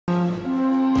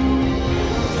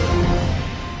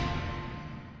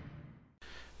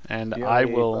and Do you have I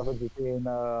any will. preference between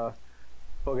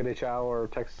Fogo de Chao or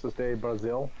Texas de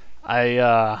Brazil?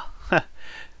 I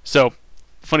so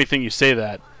funny thing you say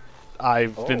that.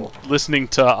 I've been Oh, listening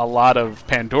to a lot of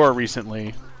Pandora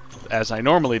recently, as I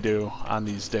normally do on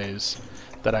these days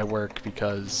that I work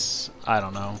because I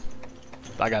don't know.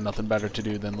 I got nothing better to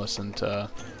do than listen to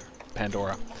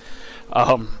Pandora.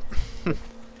 Um,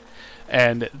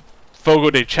 and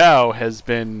Fogo de Chao has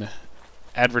been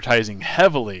advertising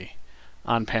heavily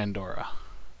on Pandora.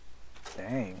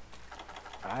 dang.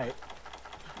 Alright.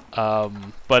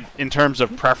 But in terms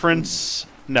of preference,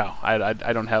 no, I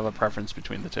don't have a preference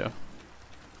between the two.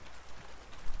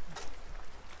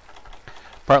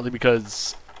 Partly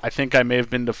because I think I may have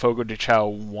been to Fogo de Chao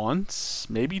once,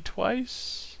 maybe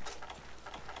twice.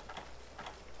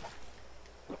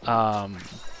 And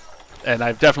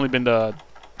I've definitely been to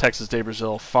Texas de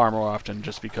Brazil far more often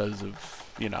just because of,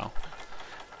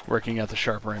 working at the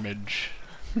Sharper Image.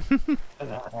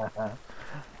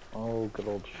 Oh, good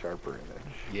old Sharper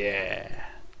Image. Yeah.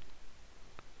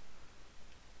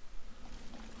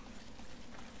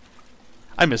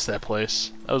 I miss that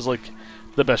place. That was like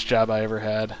the best job I ever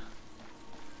had.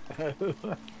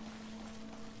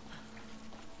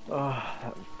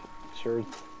 Oh, sure,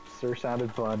 sure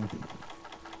sounded fun.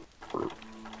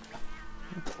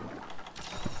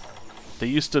 They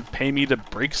used to pay me to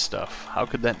break stuff. How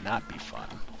could that not be fun?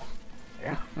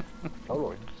 Yeah,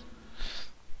 totally.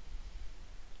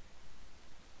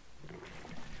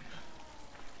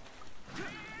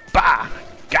 Bah!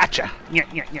 Gotcha! Yeah,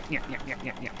 yeah, yeah, yeah, yeah, yeah,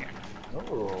 yeah, yeah.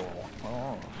 Oh,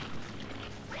 oh.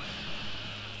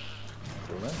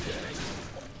 Terrific.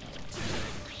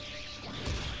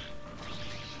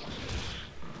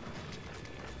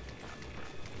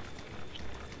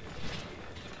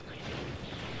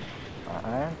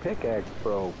 Iron pickaxe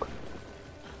broke.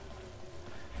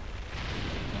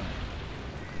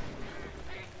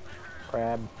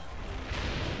 Crab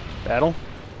Battle?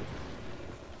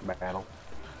 battle.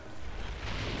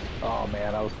 Oh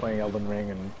man, I was playing Elden Ring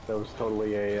and that was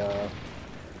totally a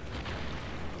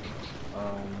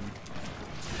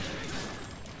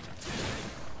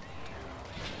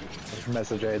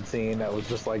message I had seen that was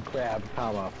just like crab,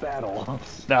 comma, battle.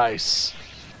 Nice.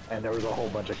 And there was a whole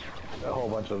bunch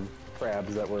of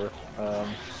crabs that were up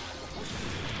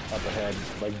ahead,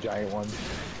 like giant ones.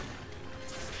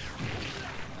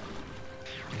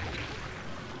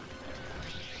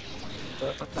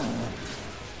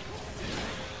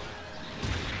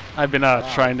 I've been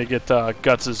trying to get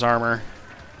Guts' armor,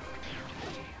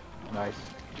 Nice.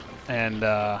 and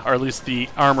or at least the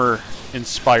armor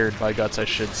inspired by Guts, I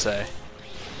should say.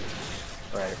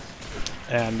 Right.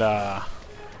 And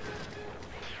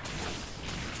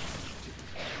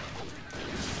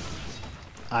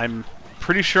I'm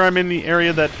pretty sure I'm in the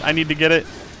area that I need to get it,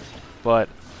 but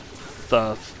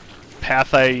the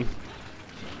path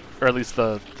or at least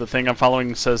the thing I'm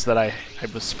following says that I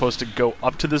was supposed to go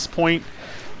up to this point,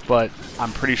 but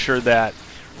I'm pretty sure that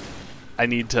I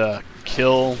need to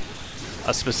kill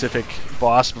a specific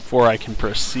boss before I can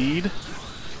proceed.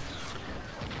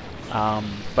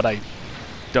 But I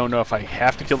don't know if I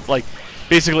have to kill. Like,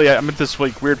 basically, I'm at this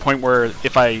like weird point where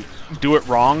if I do it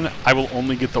wrong, I will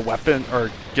only get the weapon or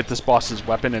get this boss's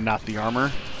weapon and not the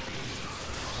armor.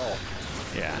 Oh.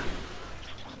 Yeah.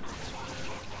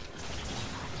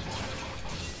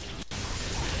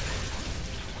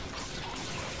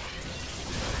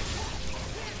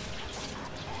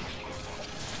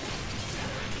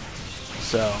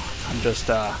 So I'm just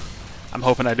I'm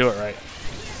hoping I do it right.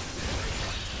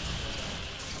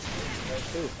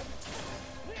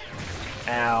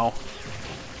 Ow.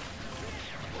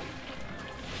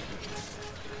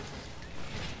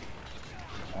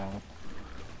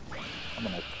 I'm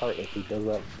gonna cart if he does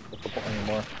that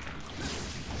anymore.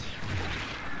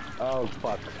 Oh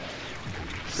fuck.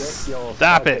 Get your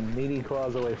Stop it. meaty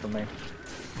claws away from me.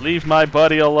 Leave my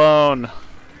buddy alone.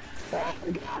 Oh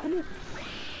my god.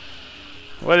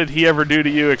 What did he ever do to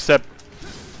you except,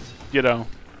 hit on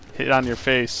your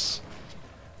face?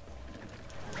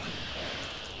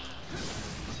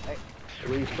 Hey,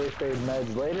 3 first aid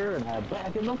meds later and I'm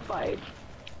back in the fight.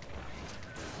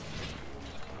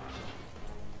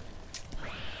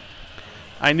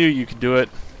 I knew you could do it.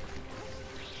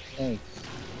 Thanks.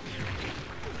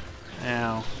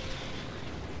 Ow.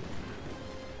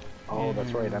 Oh,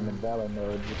 that's right, I'm in Valor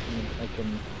mode, which means I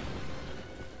can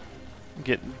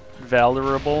Get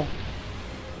vulnerable.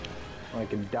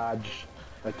 dodge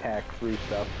attack through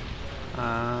stuff.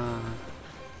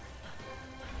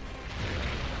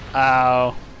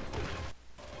 Ow.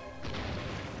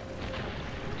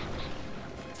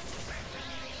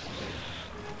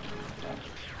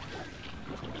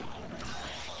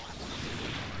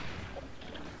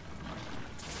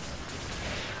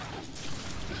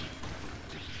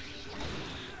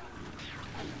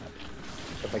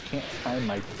 if I can't time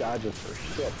my dodges for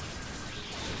shit.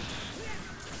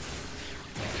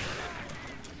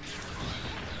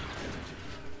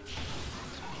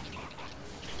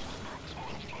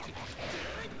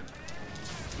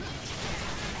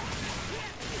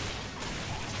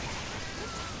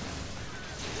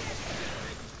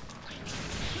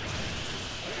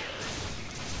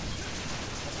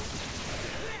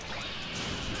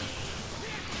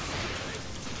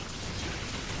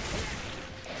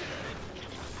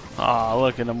 Aw,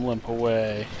 look at him limp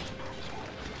away.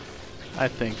 I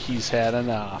think he's had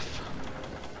enough.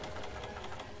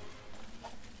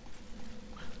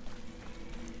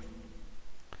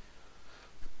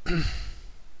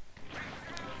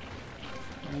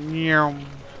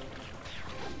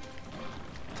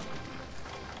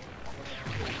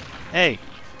 Hey!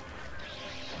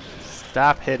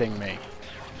 Stop hitting me.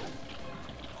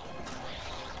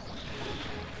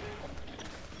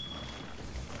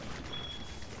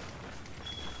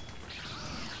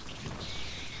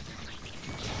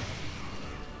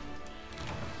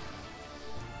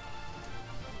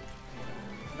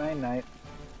 Night.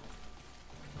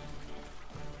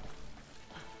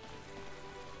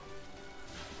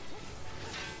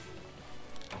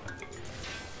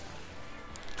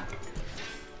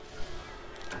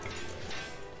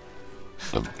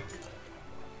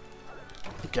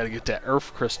 Gotta get that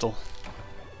earth crystal.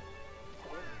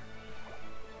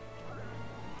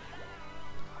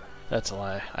 That's a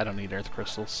lie. I don't need earth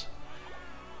crystals.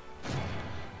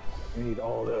 You need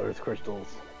all the earth crystals.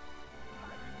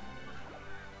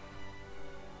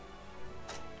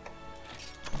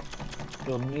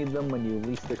 You'll need them when you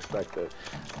least expect it.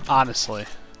 Honestly.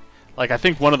 Like, I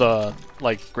think one of the,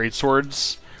 like, great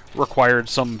swords required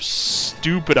some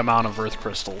stupid amount of earth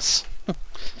crystals.